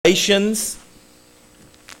Galatians,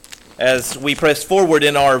 as we press forward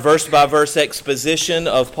in our verse-by-verse exposition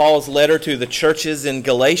of Paul's letter to the churches in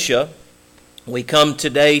Galatia, we come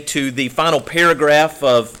today to the final paragraph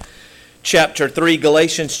of chapter 3,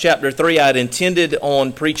 Galatians chapter 3. I had intended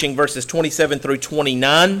on preaching verses 27 through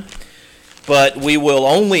 29, but we will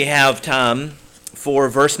only have time for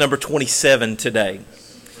verse number 27 today.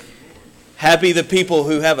 Happy the people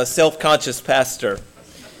who have a self-conscious pastor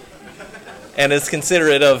and is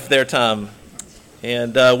considerate of their time.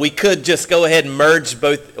 And we could just go ahead and merge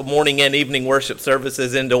both morning and evening worship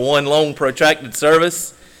services into one long protracted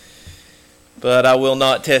service, but I will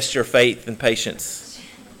not test your faith and patience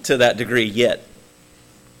to that degree yet.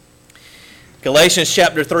 Galatians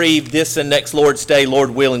chapter 3, this and next Lord's Day,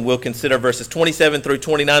 Lord willing, we'll consider verses 27 through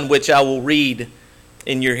 29, which I will read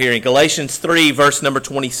in your hearing. Galatians 3, verse number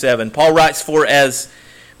 27. Paul writes, "For as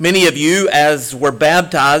many of you as were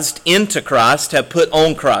baptized into Christ have put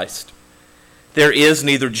on Christ. There is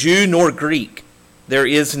neither Jew nor Greek. There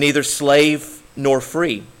is neither slave nor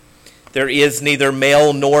free. There is neither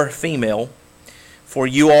male nor female. For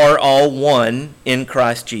you are all one in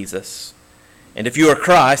Christ Jesus. And if you are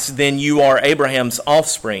Christ, then you are Abraham's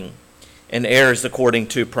offspring and heirs according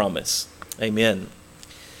to promise." Amen.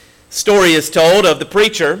 Story is told of the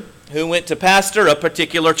preacher who went to pastor a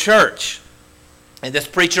particular church. And this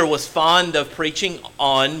preacher was fond of preaching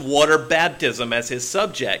on water baptism as his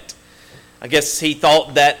subject. I guess he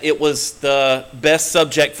thought that it was the best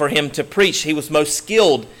subject for him to preach. He was most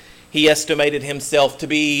skilled. He estimated himself to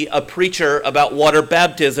be a preacher about water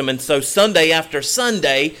baptism. And so Sunday after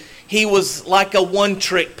Sunday, he was like a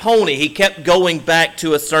one-trick pony. He kept going back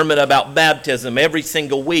to a sermon about baptism every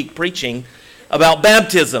single week, preaching about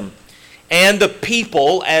baptism. And the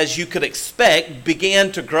people, as you could expect,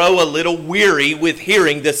 began to grow a little weary with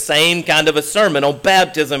hearing the same kind of a sermon on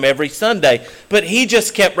baptism every Sunday. But he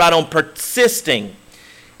just kept right on persisting.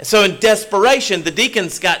 And so in desperation, the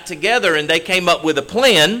deacons got together and they came up with a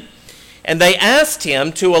plan. And they asked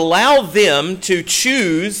him to allow them to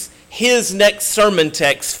choose his next sermon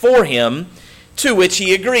text for him, to which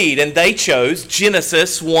he agreed. And they chose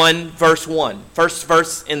Genesis 1, verse 1, first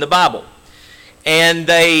verse in the Bible. And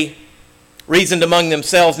they reasoned among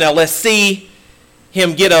themselves, now let's see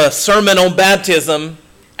him get a sermon on baptism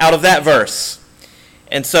out of that verse.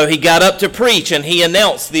 And so he got up to preach and he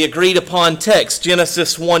announced the agreed upon text,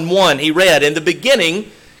 Genesis 1:1. He read, "In the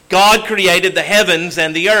beginning, God created the heavens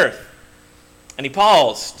and the earth." And he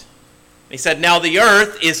paused. He said, "Now the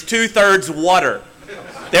earth is 2/3 water.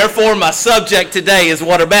 Therefore, my subject today is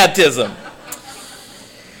water baptism."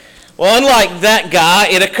 Well, unlike that guy,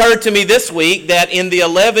 it occurred to me this week that in the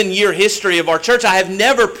 11-year history of our church, I have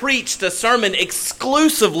never preached a sermon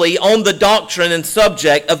exclusively on the doctrine and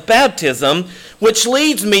subject of baptism, which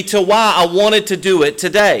leads me to why I wanted to do it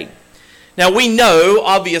today. Now, we know,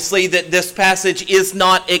 obviously, that this passage is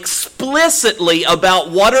not explicitly about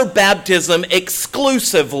water baptism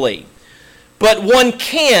exclusively, but one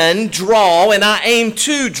can draw, and I aim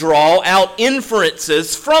to draw out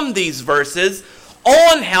inferences from these verses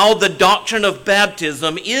on how the doctrine of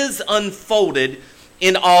baptism is unfolded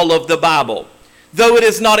in all of the Bible. Though it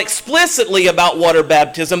is not explicitly about water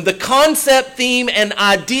baptism, the concept, theme, and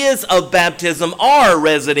ideas of baptism are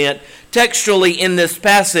resident textually in this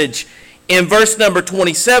passage. In verse number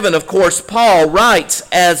 27, of course, Paul writes,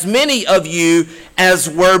 "As many of you as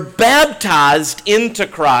were baptized into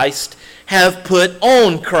Christ have put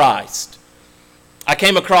on Christ." I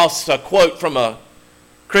came across a quote from a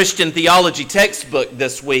Christian theology textbook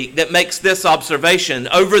this week that makes this observation.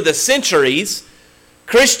 Over the centuries,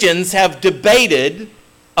 Christians have debated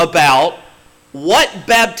about what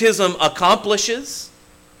baptism accomplishes,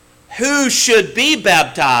 who should be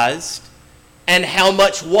baptized, and how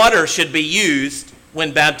much water should be used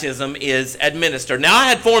when baptism is administered. Now, I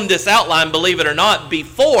had formed this outline, believe it or not,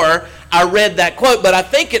 before I read that quote, but I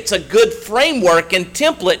think it's a good framework and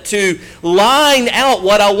template to line out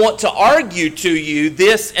what I want to argue to you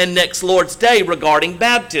this and next Lord's Day regarding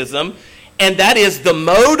baptism, and that is the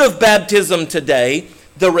mode of baptism today,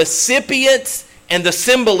 the recipients, and the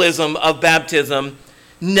symbolism of baptism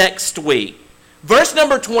next week. Verse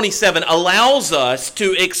number 27 allows us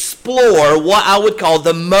to explore what I would call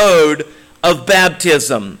the mode of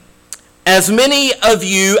baptism. "As many of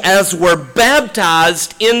you as were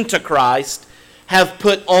baptized into Christ have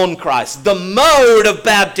put on Christ." The mode of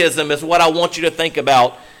baptism is what I want you to think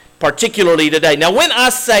about particularly today. Now, when I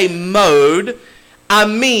say mode, I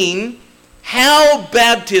mean how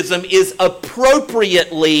baptism is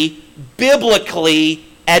appropriately, biblically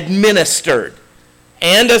administered.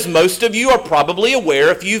 And as most of you are probably aware,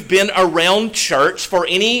 if you've been around church for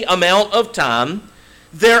any amount of time,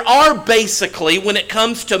 there are basically, when it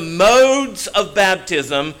comes to modes of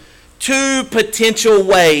baptism, two potential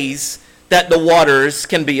ways that the waters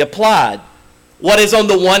can be applied. What is on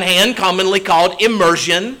the one hand commonly called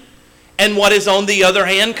immersion, and what is on the other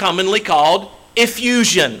hand commonly called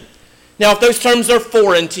effusion. Now, if those terms are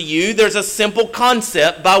foreign to you, there's a simple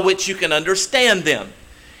concept by which you can understand them.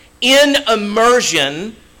 In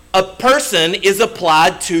immersion, a person is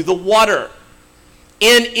applied to the water.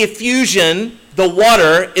 In effusion, the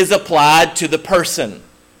water is applied to the person.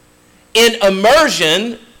 In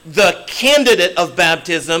immersion, the candidate of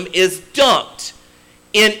baptism is dunked.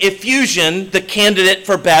 In effusion, the candidate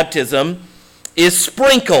for baptism is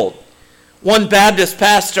sprinkled. One Baptist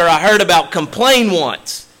pastor I heard about complained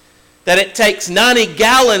once that it takes 90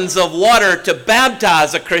 gallons of water to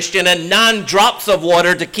baptize a Christian and 9 drops of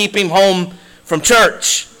water to keep him home from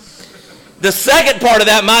church. The second part of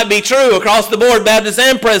that might be true across the board, Baptists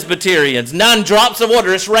and Presbyterians. 9 drops of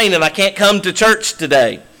water, it's raining, I can't come to church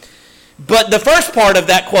today. But the first part of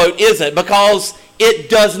that quote isn't, because it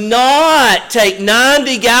does not take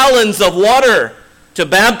 90 gallons of water to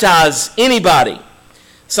baptize anybody.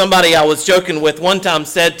 Somebody I was joking with one time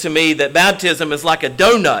said to me that baptism is like a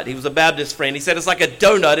donut. He was a Baptist friend. He said it's like a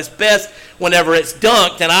donut. It's best whenever it's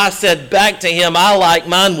dunked. And I said back to him, I like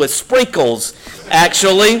mine with sprinkles,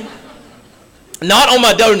 actually. Not on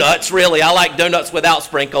my donuts, really. I like donuts without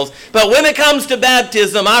sprinkles. But when it comes to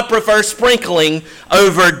baptism, I prefer sprinkling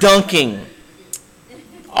over dunking.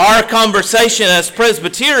 Our conversation as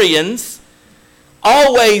Presbyterians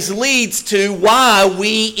always leads to why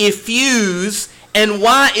we effuse and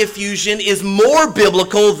why effusion is more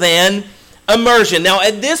biblical than immersion. Now,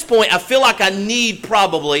 at this point, I feel like I need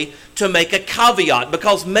probably to make a caveat,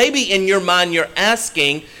 because maybe in your mind you're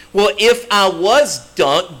asking, well, if I was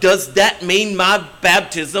dunked, does that mean my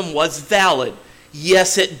baptism was valid?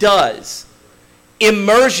 Yes, it does.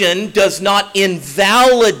 Immersion does not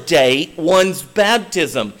invalidate one's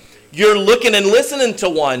baptism. You're looking and listening to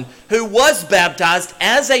one who was baptized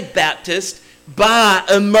as a Baptist by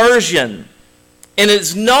immersion. And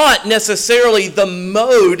it's not necessarily the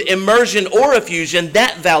mode, immersion or effusion,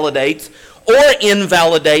 that validates or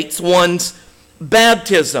invalidates one's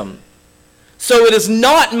baptism. So it is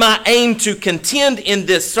not my aim to contend in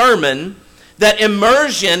this sermon that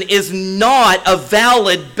immersion is not a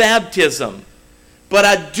valid baptism. But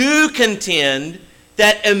I do contend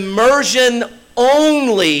that immersion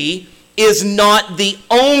only is not the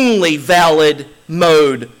only valid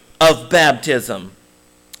mode of baptism.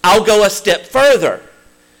 I'll go a step further.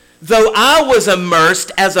 Though I was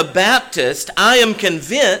immersed as a Baptist, I am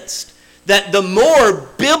convinced that the more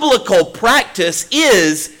biblical practice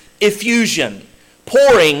is effusion,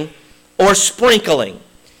 pouring or sprinkling.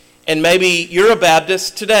 And maybe you're a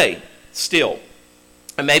Baptist today still.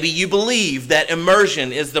 And maybe you believe that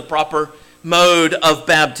immersion is the proper mode of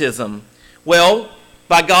baptism. Well,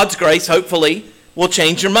 by God's grace, hopefully, we'll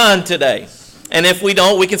change your mind today. And if we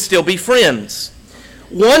don't, we can still be friends.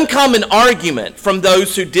 One common argument from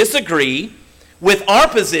those who disagree with our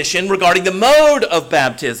position regarding the mode of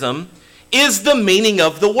baptism is the meaning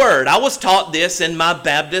of the word. I was taught this in my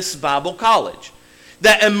Baptist Bible college,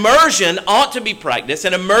 that immersion ought to be practiced,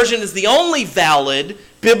 and immersion is the only valid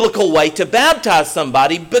biblical way to baptize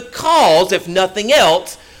somebody because, if nothing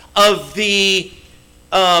else, of the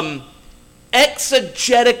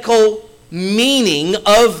exegetical meaning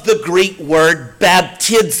of the Greek word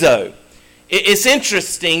baptizo. It's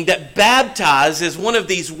interesting that baptize is one of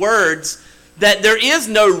these words that there is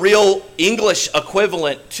no real English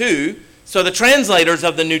equivalent to. So the translators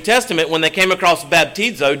of the New Testament, when they came across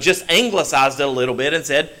baptizo, just anglicized it a little bit and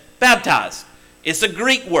said baptize. It's a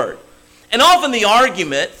Greek word. And often the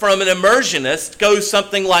argument from an immersionist goes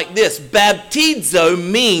something like this. Baptizo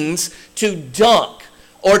means to dunk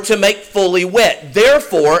or to make fully wet.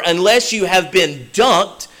 Therefore, unless you have been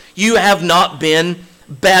dunked, you have not been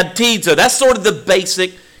baptizo. That's sort of the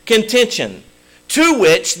basic contention, to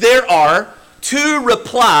which there are two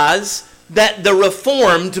replies that the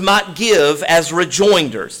Reformed might give as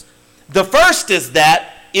rejoinders. The first is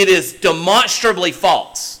that it is demonstrably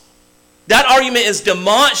false. That argument is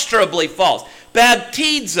demonstrably false.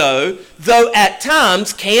 Baptizo, though at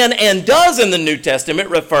times can and does in the New Testament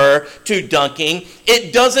refer to dunking,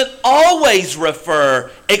 it doesn't always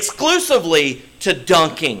refer exclusively to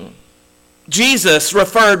dunking. Jesus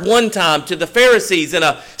referred one time to the Pharisees in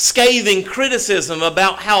a scathing criticism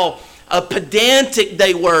about how pedantic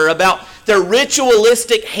they were about their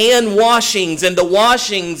ritualistic hand washings and the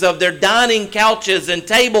washings of their dining couches and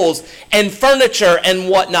tables and furniture and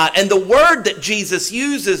whatnot. And the word that Jesus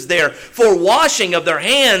uses there for washing of their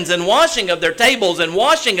hands and washing of their tables and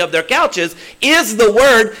washing of their couches is the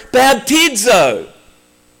word baptizo.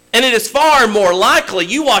 And it is far more likely,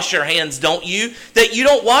 you wash your hands, don't you, that you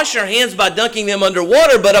don't wash your hands by dunking them under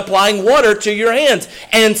water, but applying water to your hands.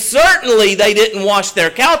 And certainly they didn't wash their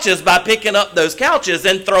couches by picking up those couches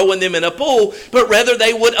and throwing them in a pool, but rather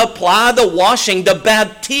they would apply the washing, the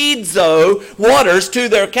baptizo waters to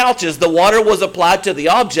their couches. The water was applied to the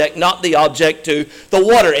object, not the object to the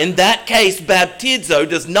water. In that case, baptizo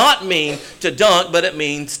does not mean to dunk, but it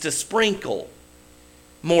means to sprinkle.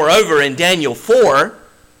 Moreover, in Daniel 4,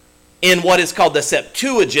 in what is called the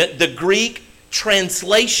Septuagint, the Greek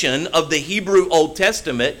translation of the Hebrew Old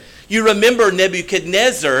Testament, you remember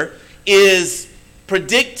Nebuchadnezzar is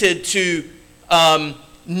predicted to,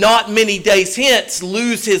 not many days hence,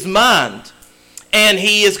 lose his mind. And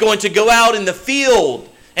he is going to go out in the field,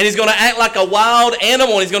 and he's going to act like a wild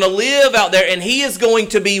animal, and he's going to live out there, and he is going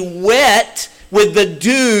to be wet with the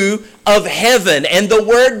dew of heaven. And the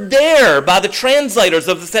word there, by the translators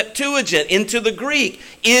of the Septuagint into the Greek,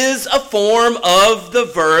 is a form of the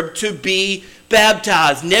verb to be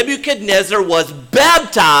baptized. Nebuchadnezzar was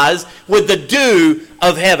baptized with the dew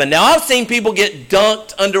of heaven. Now, I've seen people get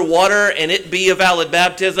dunked underwater and it be a valid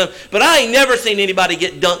baptism, but I ain't never seen anybody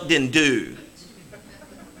get dunked in dew.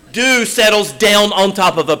 Dew settles down on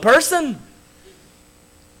top of a person.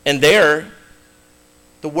 And there,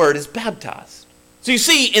 the word is baptized. So you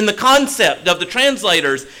see, in the concept of the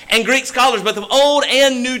translators and Greek scholars, both of Old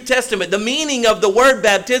and New Testament, the meaning of the word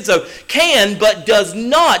baptizo can, but does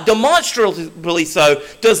not, demonstrably so,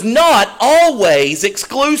 does not always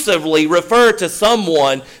exclusively refer to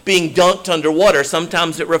someone being dunked underwater.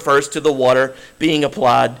 Sometimes it refers to the water being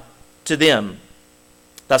applied to them.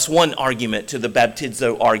 That's one argument to the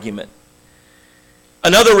baptizo argument.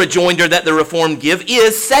 Another rejoinder that the Reformed give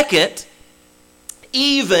is, second,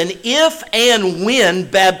 even if and when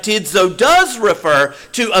baptizo does refer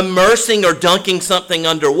to immersing or dunking something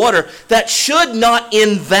underwater, that should not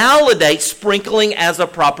invalidate sprinkling as a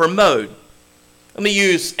proper mode. Let me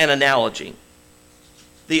use an analogy.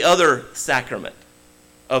 The other sacrament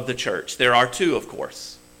of the church, there are two, of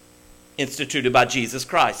course, instituted by Jesus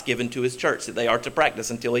Christ, given to his church that they are to practice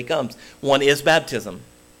until he comes. One is baptism.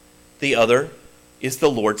 The other is the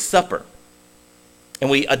Lord's Supper. And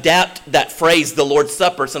we adapt that phrase, the Lord's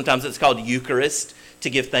Supper. Sometimes it's called Eucharist, to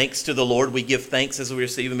give thanks to the Lord. We give thanks as we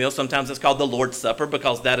receive a meal. Sometimes it's called the Lord's Supper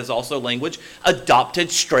because that is also language adopted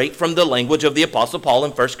straight from the language of the Apostle Paul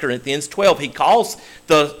in 1 Corinthians 12. He calls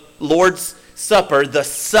the Lord's Supper the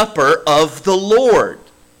supper of the Lord.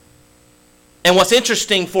 And what's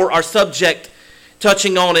interesting for our subject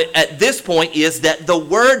touching on it at this point is that the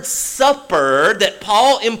word supper that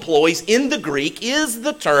Paul employs in the Greek is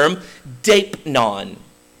the term deipnon.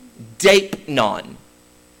 Deipnon.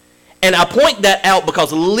 And I point that out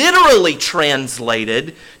because literally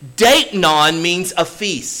translated, deipnon means a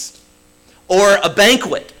feast or a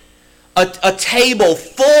banquet, a table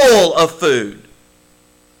full of food.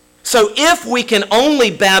 So if we can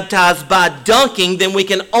only baptize by dunking, then we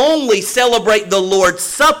can only celebrate the Lord's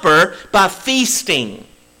Supper by feasting.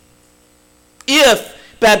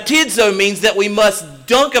 If baptizo means that we must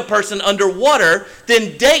dunk a person underwater,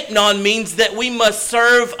 then deipnon means that we must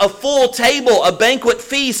serve a full table, a banquet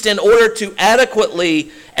feast, in order to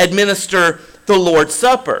adequately administer the Lord's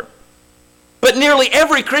Supper. But nearly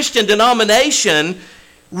every Christian denomination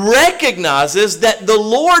recognizes that the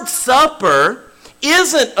Lord's Supper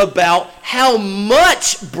isn't about how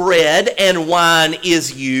much bread and wine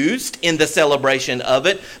is used in the celebration of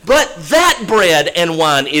it, but that bread and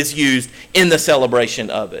wine is used in the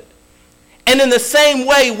celebration of it. And in the same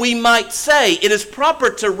way, we might say it is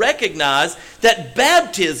proper to recognize that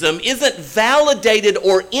baptism isn't validated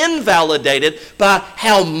or invalidated by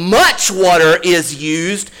how much water is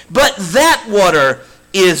used, but that water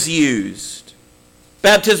is used.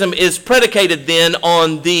 Baptism is predicated then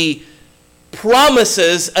on the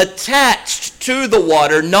promises attached to the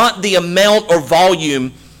water, not the amount or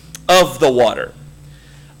volume of the water.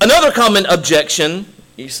 Another common objection,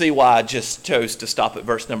 you see why I just chose to stop at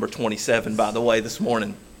verse number 27, by the way, this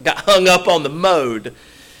morning. Got hung up on the mode.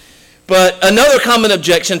 But another common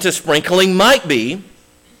objection to sprinkling might be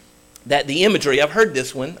that the imagery, I've heard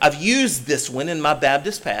this one, I've used this one in my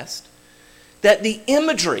Baptist past, that the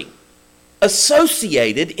imagery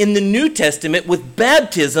associated in the New Testament with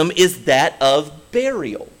baptism is that of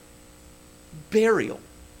burial. Burial.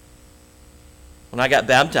 When I got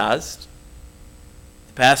baptized,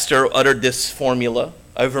 the pastor uttered this formula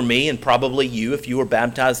over me and probably you if you were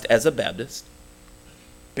baptized as a Baptist,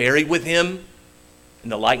 buried with him in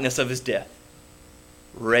the likeness of his death,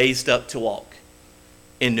 raised up to walk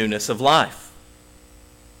in newness of life.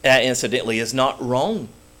 That incidentally is not wrong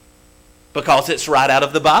because it's right out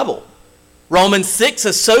of the Bible. Romans 6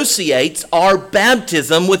 associates our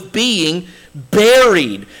baptism with being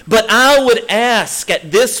buried. But I would ask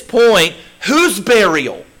at this point, whose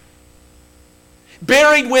burial?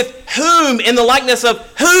 Buried with whom in the likeness of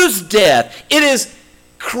whose death? It is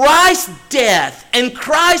Christ's death and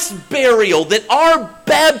Christ's burial that our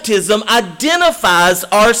baptism identifies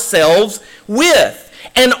ourselves with.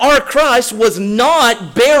 And our Christ was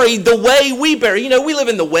not buried the way we bury. You know, we live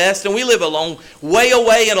in the West and we live a long way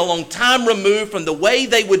away and a long time removed from the way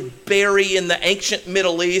they would bury in the ancient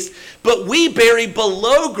Middle East. But we bury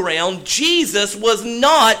below ground. Jesus was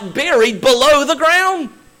not buried below the ground.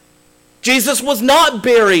 Jesus was not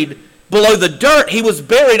buried below the dirt. He was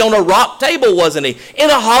buried on a rock table, wasn't he? In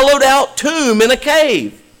a hollowed out tomb in a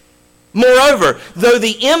cave. Moreover, though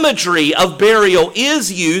the imagery of burial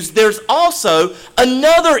is used, there's also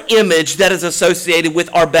another image that is associated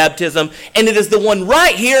with our baptism, and it is the one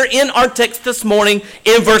right here in our text this morning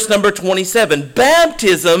in verse number 27.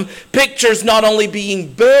 Baptism pictures not only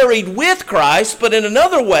being buried with Christ, but in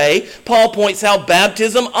another way, Paul points out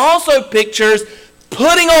baptism also pictures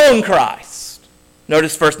putting on Christ.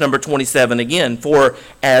 Notice verse number 27 again. For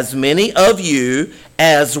as many of you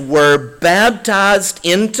as were baptized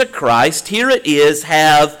into Christ, here it is,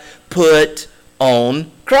 have put on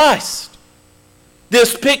Christ.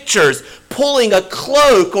 This pictures pulling a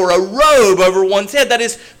cloak or a robe over one's head. That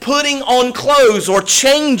is putting on clothes or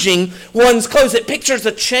changing one's clothes. It pictures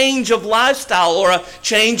a change of lifestyle or a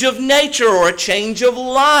change of nature or a change of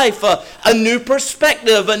life, a new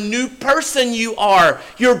perspective, a new person you are.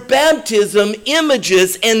 Your baptism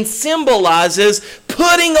images and symbolizes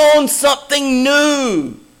putting on something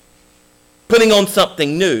new. Putting on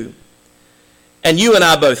something new. And you and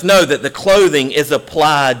I both know that the clothing is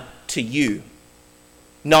applied to you,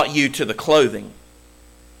 not you to the clothing.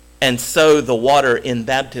 And so the water in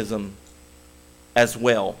baptism as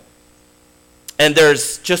well. And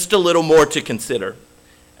there's just a little more to consider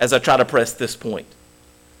as I try to press this point.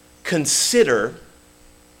 Consider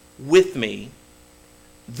with me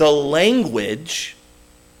the language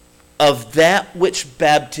of that which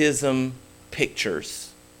baptism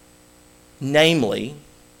pictures. Namely,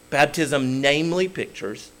 baptism namely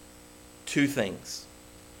pictures two things.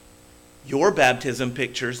 Your baptism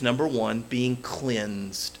pictures, number one, being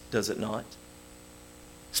cleansed, does it not?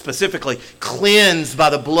 Specifically, cleansed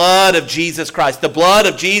by the blood of Jesus Christ. The blood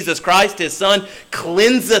of Jesus Christ, his Son,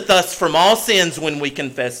 cleanseth us from all sins when we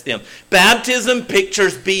confess them. Baptism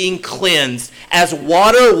pictures being cleansed. As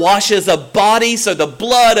water washes a body, so the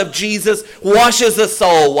blood of Jesus washes a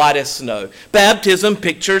soul white as snow. Baptism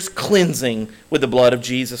pictures cleansing with the blood of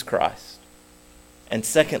Jesus Christ. And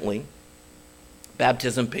secondly,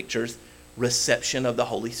 baptism pictures reception of the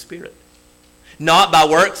Holy Spirit. Not by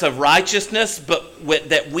works of righteousness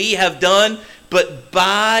that we have done, but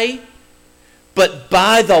by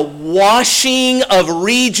the washing of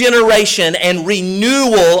regeneration and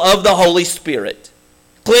renewal of the Holy Spirit.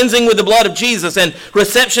 Cleansing with the blood of Jesus and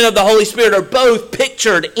reception of the Holy Spirit are both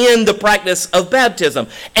pictured in the practice of baptism.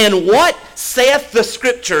 And what saith the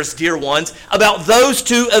Scriptures, dear ones, about those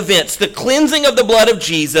two events, the cleansing of the blood of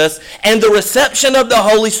Jesus and the reception of the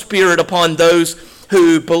Holy Spirit upon those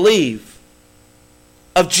who believe?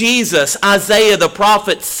 Of Jesus, Isaiah the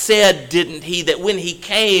prophet said, didn't he, that when he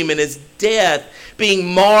came in his death,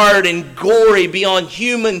 being marred and gory beyond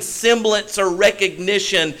human semblance or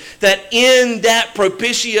recognition, that in that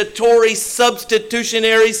propitiatory,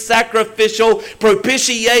 substitutionary, sacrificial,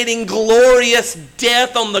 propitiating, glorious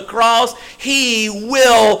death on the cross, he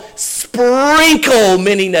will sprinkle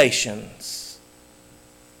many nations.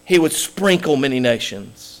 He would sprinkle many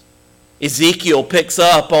nations. Ezekiel picks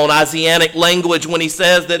up on Isaianic language when he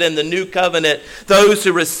says that in the new covenant, those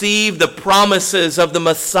who receive the promises of the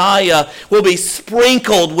Messiah will be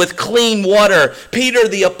sprinkled with clean water. Peter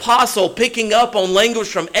the apostle picking up on language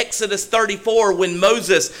from Exodus 34 when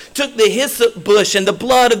Moses took the hyssop bush and the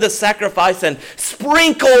blood of the sacrifice and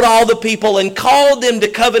sprinkled all the people and called them to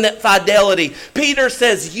covenant fidelity. Peter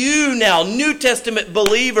says, you now, New Testament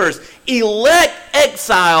believers, elect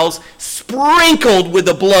exiles, sprinkled with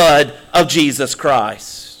the blood of Jesus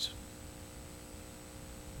Christ.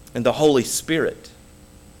 And the Holy Spirit,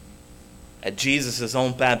 at Jesus'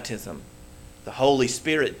 own baptism, the Holy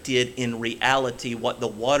Spirit did in reality what the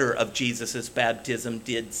water of Jesus' baptism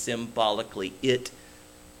did symbolically. It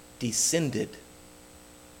descended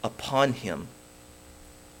upon him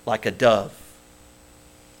like a dove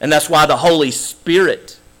And that's why the Holy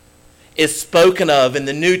Spirit is spoken of in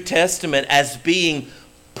the New Testament as being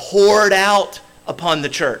poured out upon the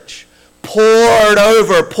church. Poured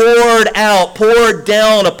over, poured out, poured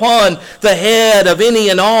down upon the head of any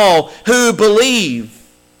and all who believe.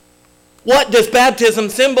 What does baptism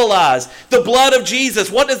symbolize? The blood of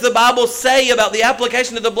Jesus. What does the Bible say about the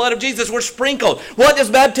application of the blood of Jesus? We're sprinkled. What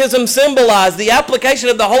does baptism symbolize? The application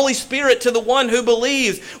of the Holy Spirit to the one who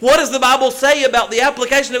believes. What does the Bible say about the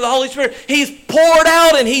application of the Holy Spirit? He's poured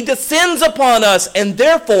out and He descends upon us. And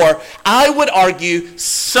therefore, I would argue,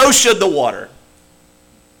 so should the water.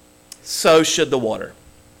 So should the water.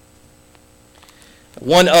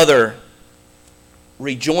 One other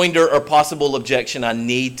rejoinder or possible objection I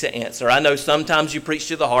need to answer. I know sometimes you preach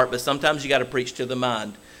to the heart, but sometimes you got to preach to the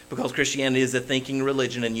mind, because Christianity is a thinking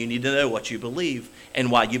religion, and you need to know what you believe and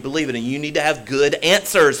why you believe it, and you need to have good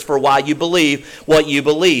answers for why you believe what you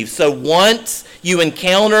believe. So once you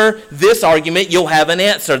encounter this argument, you'll have an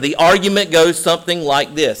answer. The argument goes something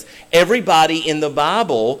like this: everybody in the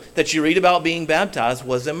Bible that you read about being baptized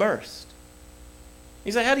was immersed.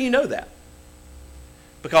 You say, how do you know that?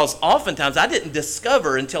 Because oftentimes I didn't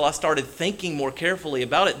discover until I started thinking more carefully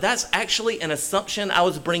about it. That's actually an assumption I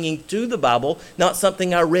was bringing to the Bible, not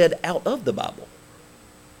something I read out of the Bible.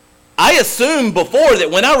 I assumed before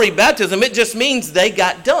that when I read baptism, it just means they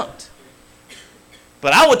got dunked.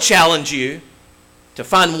 But I would challenge you to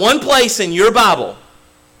find one place in your Bible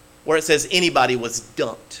where it says anybody was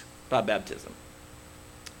dunked by baptism.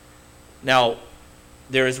 Now,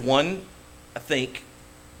 there is one, I think,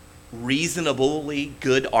 reasonably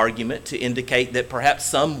good argument to indicate that perhaps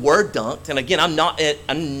some were dunked. And again,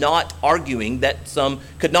 I'm not arguing that some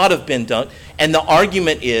could not have been dunked. And the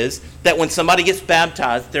argument is that when somebody gets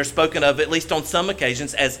baptized, they're spoken of, at least on some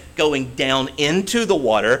occasions, as going down into the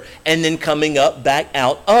water and then coming up back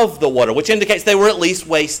out of the water, which indicates they were at least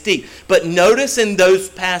waist deep. But notice in those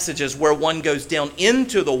passages where one goes down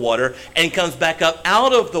into the water and comes back up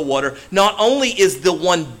out of the water, not only is the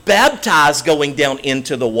one baptized going down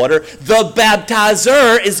into the water, the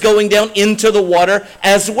baptizer is going down into the water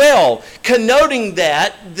as well. Connoting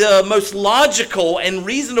that, the most logical and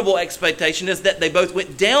reasonable expectation is that they both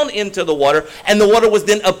went down into the water, and the water was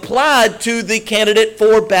then applied to the candidate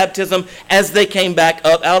for baptism as they came back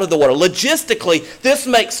up out of the water. Logistically, this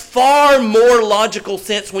makes far more logical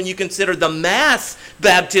sense when you consider the mass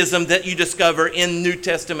baptism that you discover in New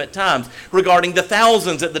Testament times, regarding the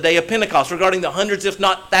thousands at the day of Pentecost, regarding the hundreds if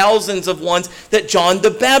not thousands of ones that John the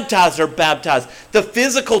Baptizer baptized. The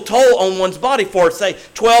physical toll on one's body for, say,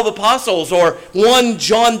 12 apostles or one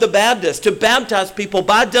John the Baptist to baptize people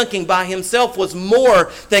by dunking by himself was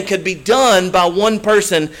more than could be done by one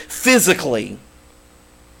person physically.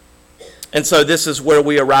 And so this is where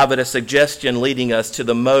we arrive at a suggestion leading us to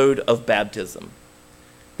the mode of baptism.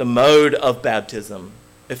 The mode of baptism: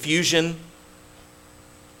 effusion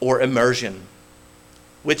or immersion.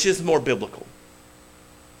 Which is more biblical?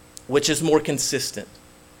 Which is more consistent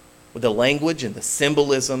with the language and the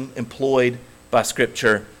symbolism employed by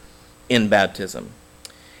Scripture in baptism?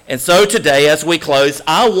 And so today, as we close,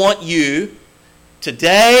 I want you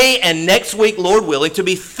today and next week, Lord willing, to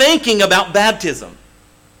be thinking about baptism.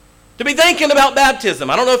 To be thinking about baptism.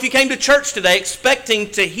 I don't know if you came to church today expecting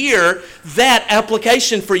to hear that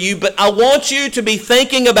application for you, but I want you to be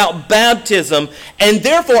thinking about baptism, and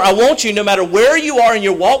therefore I want you, no matter where you are in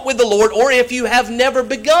your walk with the Lord, or if you have never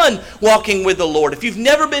begun walking with the Lord, if you've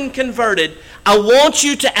never been converted, I want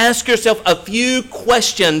you to ask yourself a few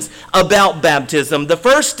questions about baptism. The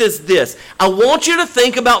first is this: I want you to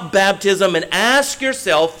think about baptism and ask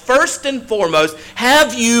yourself, first and foremost,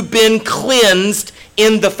 have you been cleansed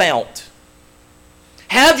in the fount?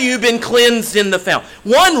 Have you been cleansed in the fount?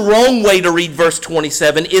 One wrong way to read verse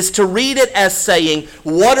 27 is to read it as saying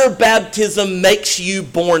water baptism makes you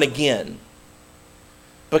born again.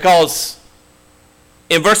 Because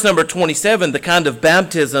in verse number 27, the kind of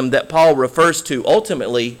baptism that Paul refers to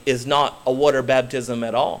ultimately is not a water baptism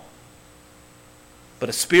at all, but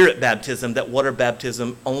a spirit baptism that water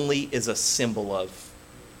baptism only is a symbol of.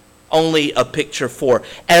 Only a picture for.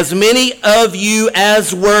 As many of you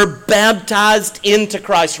as were baptized into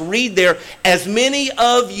Christ. Read there, as many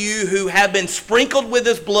of you who have been sprinkled with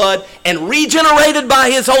His blood and regenerated by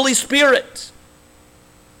His Holy Spirit.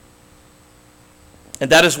 And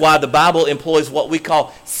that is why the Bible employs what we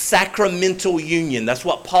call sacramental union. That's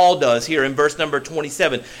what Paul does here in verse number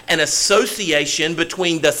 27. An association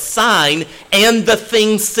between the sign and the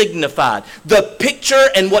thing signified. The picture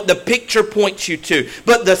and what the picture points you to.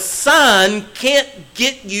 But the sign can't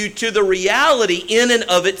get you to the reality in and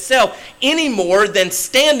of itself any more than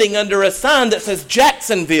standing under a sign that says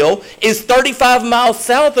Jacksonville is 35 miles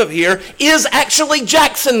south of here is actually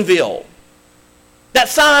Jacksonville. That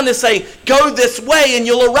sign is saying, go this way and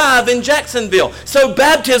you'll arrive in Jacksonville. So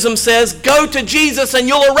baptism says, go to Jesus and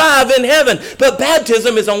you'll arrive in heaven. But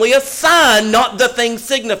baptism is only a sign, not the thing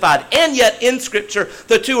signified. And yet in Scripture,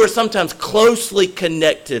 the two are sometimes closely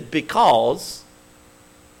connected because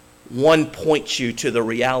one points you to the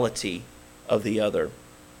reality of the other.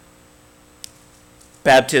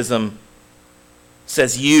 Baptism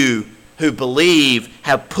says you who believe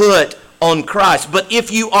have put on Christ. But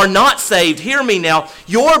if you are not saved, hear me now,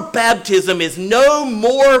 your baptism is no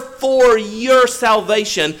more for your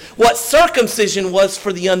salvation what circumcision was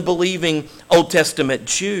for the unbelieving Old Testament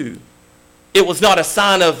Jew. It was not a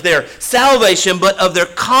sign of their salvation, but of their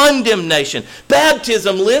condemnation.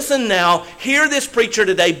 Baptism, listen now, hear this preacher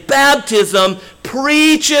today, baptism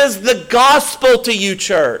preaches the gospel to you,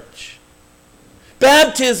 church.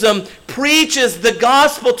 Baptism preaches the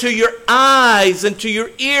gospel to your eyes and to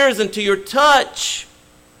your ears and to your touch.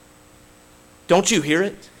 Don't you hear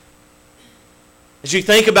it? As you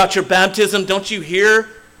think about your baptism, don't you hear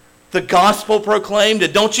the gospel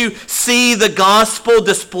proclaimed? Don't you see the gospel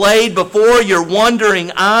displayed before your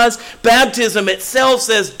wondering eyes? Baptism itself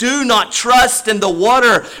says, do not trust in the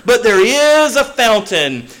water, but there is a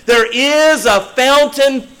fountain. There is a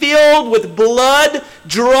fountain filled with blood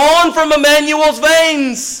drawn from Emmanuel's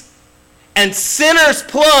veins, and sinners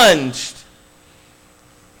plunged.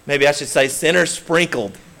 Maybe I should say sinners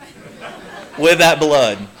sprinkled with that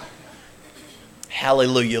blood.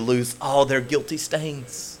 Hallelujah, lose all their guilty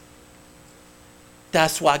stains.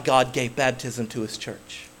 That's why God gave baptism to His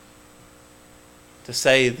church. To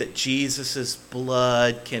say that Jesus'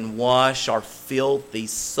 blood can wash our filthy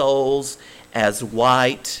souls as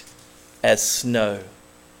white as snow.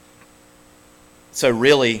 So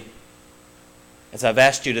really, as I've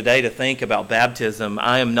asked you today to think about baptism,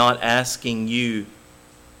 I am not asking you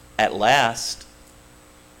at last,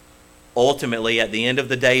 ultimately at the end of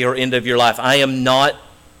the day or end of your life, I am not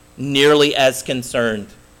nearly as concerned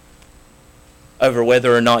over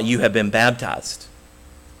whether or not you have been baptized.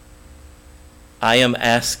 I am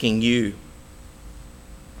asking you,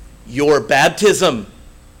 your baptism,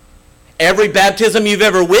 every baptism you've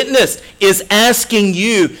ever witnessed is asking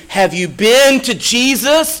you, have you been to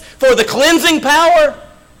Jesus for the cleansing power?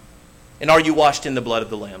 And are you washed in the blood of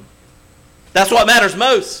the Lamb? That's what matters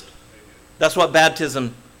most. That's what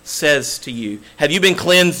baptism says to you. Have you been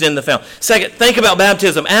cleansed in the fountain? Second, think about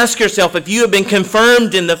baptism. Ask yourself if you have been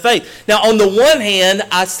confirmed in the faith. Now, on the one hand,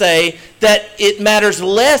 I say that it matters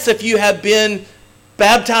less if you have been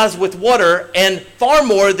baptized with water and far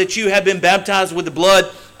more that you have been baptized with the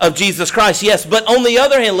blood of Jesus Christ. Yes, but on the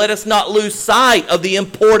other hand, let us not lose sight of the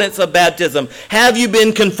importance of baptism. Have you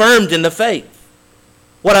been confirmed in the faith?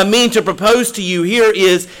 What I mean to propose to you here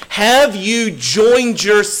is, have you joined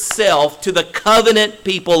yourself to the covenant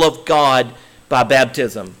people of God by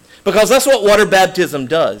baptism? Because that's what water baptism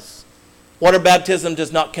does. Water baptism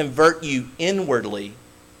does not convert you inwardly,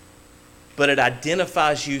 but it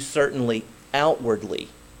identifies you certainly outwardly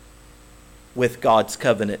with God's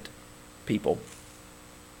covenant people.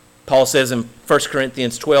 Paul says in 1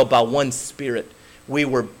 Corinthians 12, by one Spirit we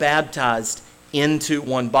were baptized into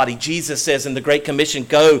one body. Jesus says in the Great Commission,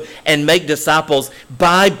 go and make disciples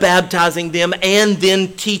by baptizing them and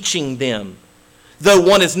then teaching them. Though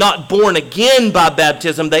one is not born again by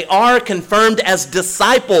baptism, they are confirmed as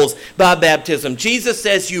disciples by baptism. Jesus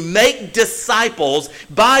says you make disciples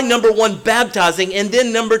by, number one, baptizing, and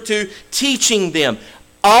then number two, teaching them.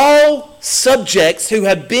 All subjects who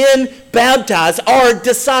have been baptized are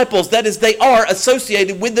disciples. That is, they are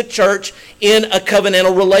associated with the church in a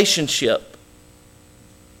covenantal relationship.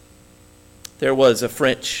 There was a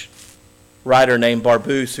French writer named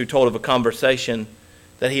Barbusse who told of a conversation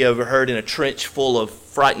that he overheard in a trench full of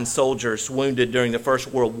frightened soldiers wounded during the First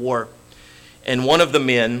World War. And one of the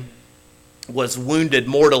men was wounded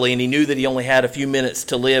mortally, and he knew that he only had a few minutes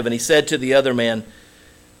to live. And he said to the other man,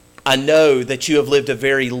 I know that you have lived a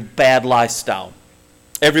very bad lifestyle.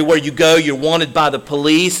 Everywhere you go, you're wanted by the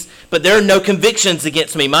police, but there are no convictions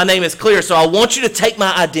against me. My name is clear, so I want you to take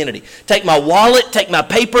my identity. Take my wallet, take my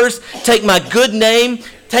papers, take my good name.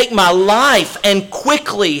 take my life and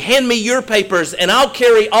quickly hand me your papers, and I'll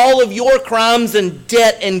carry all of your crimes and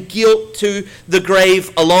debt and guilt to the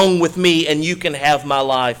grave along with me, and you can have my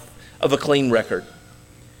life of a clean record.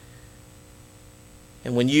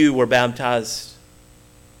 And when you were baptized,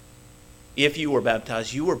 if you were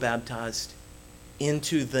baptized, you were baptized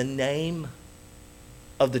into the name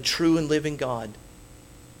of the true and living God.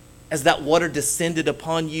 As that water descended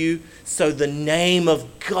upon you, so the name of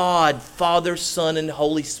God, Father, Son, and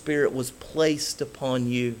Holy Spirit was placed upon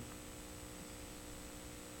you.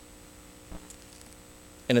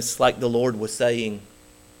 And it's like the Lord was saying,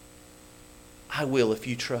 I will, if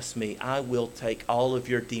you trust me, I will take all of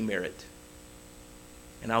your demerit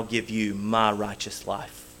and I'll give you my righteous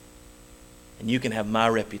life. And you can have my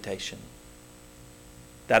reputation.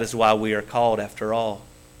 That is why we are called, after all,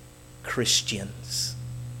 Christians.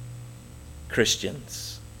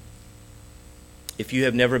 Christians. If you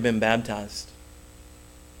have never been baptized,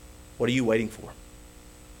 what are you waiting for?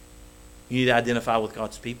 You need to identify with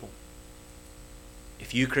God's people.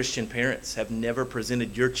 If you Christian parents have never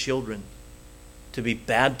presented your children to be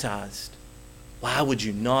baptized, why would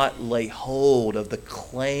you not lay hold of the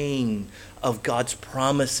claim of God's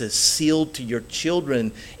promises sealed to your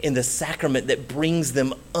children in the sacrament that brings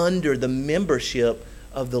them under the membership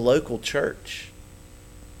of the local church?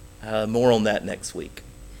 More on that next week.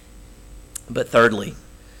 But thirdly,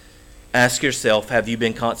 ask yourself, have you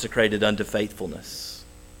been consecrated unto faithfulness?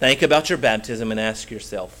 Think about your baptism and ask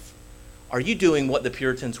yourself, are you doing what the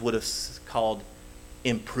Puritans would have called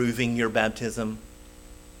improving your baptism?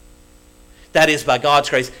 That is, by God's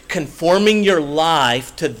grace, conforming your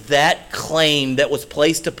life to that claim that was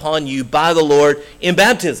placed upon you by the Lord in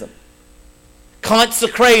baptism.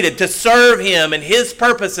 Consecrated to serve Him and His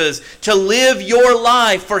purposes, to live your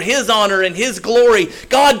life for His honor and His glory.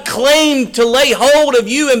 God claimed to lay hold of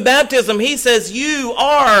you in baptism. He says you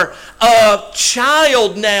are a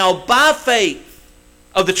child now by faith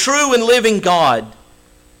of the true and living God.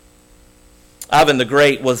 Ivan the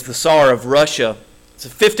Great was the Tsar of Russia. It's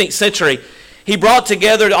the 15th century. He brought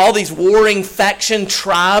together all these warring faction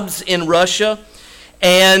tribes in Russia.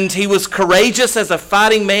 And he was courageous as a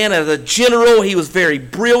fighting man, as a general. He was very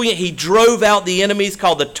brilliant. He drove out the enemies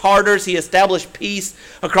called the Tartars. He established peace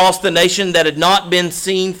across the nation that had not been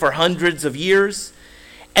seen for hundreds of years.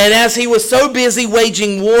 And as he was so busy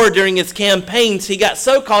waging war during his campaigns, he got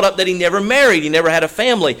so caught up that he never married. He never had a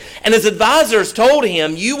family. And his advisors told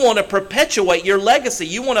him, you want to perpetuate your legacy.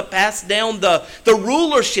 You want to pass down the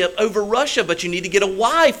rulership over Russia, but you need to get a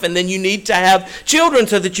wife, and then you need to have children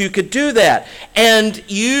so that you could do that. And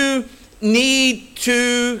you need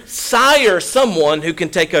to sire someone who can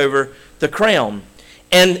take over the crown.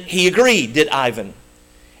 And he agreed, did Ivan.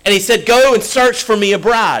 And he said, go and search for me a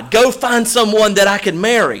bride. Go find someone that I could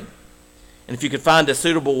marry. And if you could find a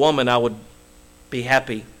suitable woman, I would be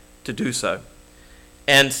happy to do so.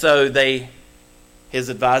 And so his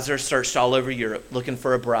advisors searched all over Europe looking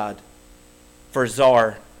for a bride for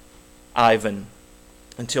Tsar Ivan.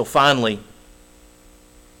 Until finally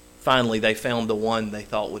they found the one they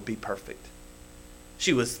thought would be perfect.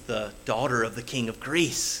 She was the daughter of the king of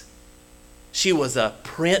Greece. She was a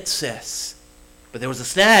princess. But there was a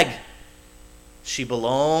snag. She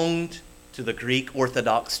belonged to the Greek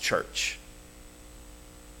Orthodox Church.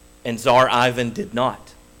 And Tsar Ivan did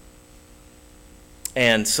not.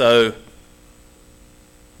 And so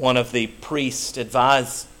one of the priests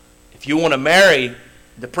advised, if you want to marry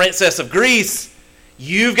the princess of Greece,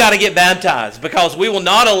 you've got to get baptized, because we will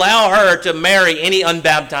not allow her to marry any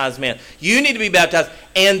unbaptized man. You need to be baptized.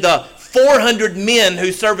 And the 400 men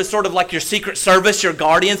who serve as sort of like your secret service, your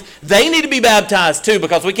guardians, they need to be baptized too,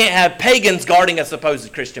 because we can't have pagans guarding a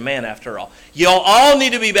supposed Christian man after all. You'll all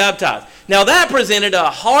need to be baptized. Now that presented a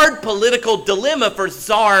hard political dilemma for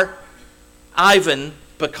Tsar Ivan,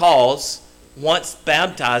 because once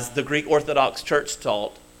baptized, the Greek Orthodox Church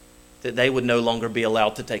taught that they would no longer be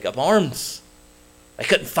allowed to take up arms. They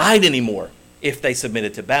couldn't fight anymore if they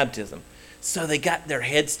submitted to baptism. So they got their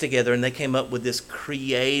heads together and they came up with this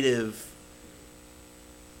creative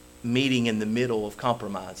meeting in the middle of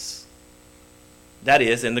compromise. That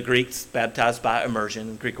is, in the Greeks, baptized by immersion.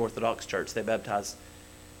 In the Greek Orthodox Church, they baptized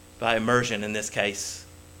by immersion in this case.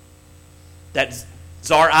 That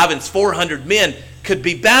Tsar Ivan's 400 men could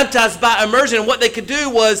be baptized by immersion. And what they could do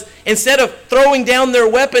was, instead of throwing down their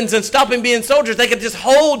weapons and stopping being soldiers, they could just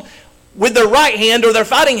hold with their right hand or their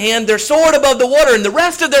fighting hand their sword above the water, and the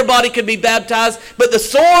rest of their body could be baptized, but the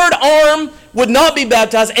sword arm would not be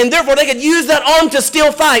baptized, and therefore they could use that arm to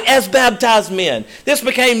still fight as baptized men. This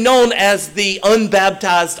became known as the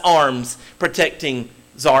unbaptized arms protecting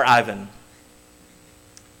Tsar Ivan.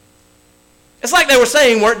 It's like they were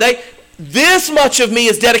saying, weren't they? This much of me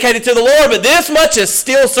is dedicated to the Lord, but this much is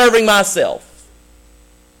still serving myself.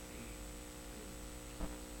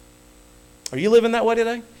 Are you living that way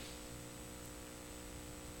today?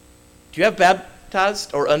 Do you have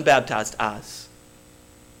baptized or unbaptized eyes?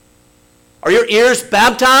 Are your ears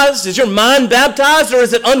baptized? Is your mind baptized, or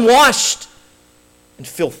is it unwashed and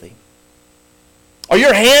filthy? Are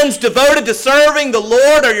your hands devoted to serving the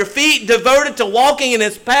Lord? Are your feet devoted to walking in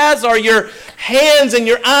His paths? Are your hands and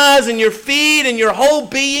your eyes and your feet and your whole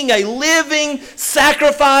being a living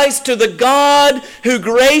sacrifice to the God who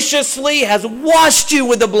graciously has washed you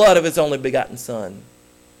with the blood of His only begotten Son?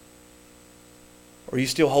 Or are you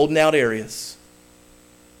still holding out areas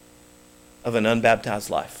of an unbaptized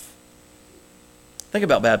life? Think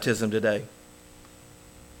about baptism today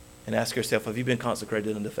and ask yourself, have you been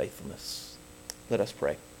consecrated unto faithfulness? Let us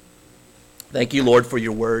pray. Thank you, Lord, for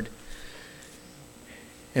your word.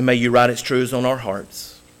 And may you write its truths on our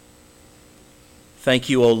hearts. Thank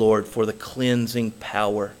you, O Lord, for the cleansing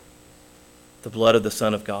power, the blood of the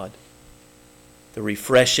Son of God, the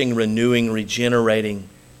refreshing, renewing, regenerating,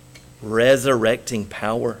 resurrecting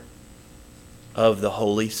power of the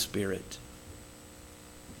Holy Spirit.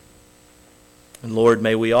 And Lord,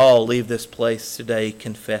 may we all leave this place today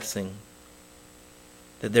confessing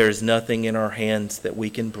that there is nothing in our hands that we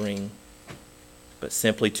can bring, but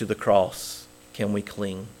simply to the cross can we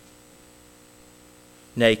cling.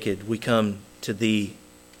 Naked, we come to Thee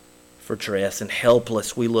for dress, and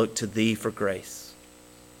helpless, we look to Thee for grace.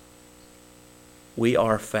 We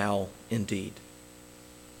are foul indeed,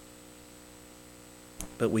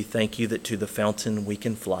 but we thank You that to the fountain we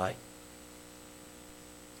can fly.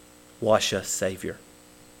 Wash us, Savior.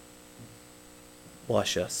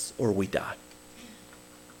 Wash us, or we die.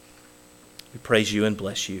 We praise You and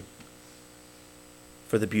bless You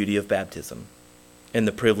for the beauty of baptism and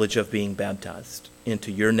the privilege of being baptized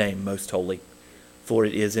into Your name, most holy. For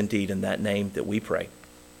it is indeed in that name that we pray.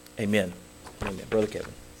 Amen. Amen. Brother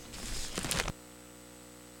Kevin.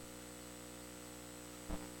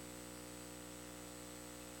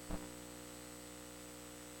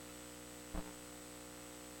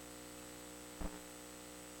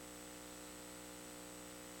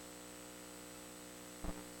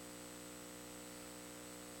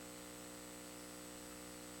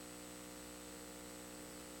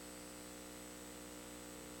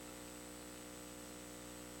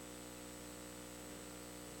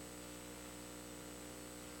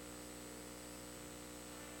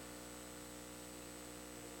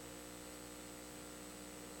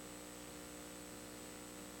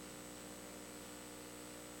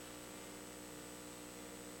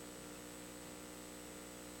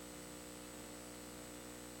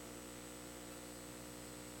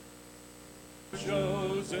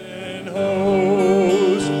 Joseph.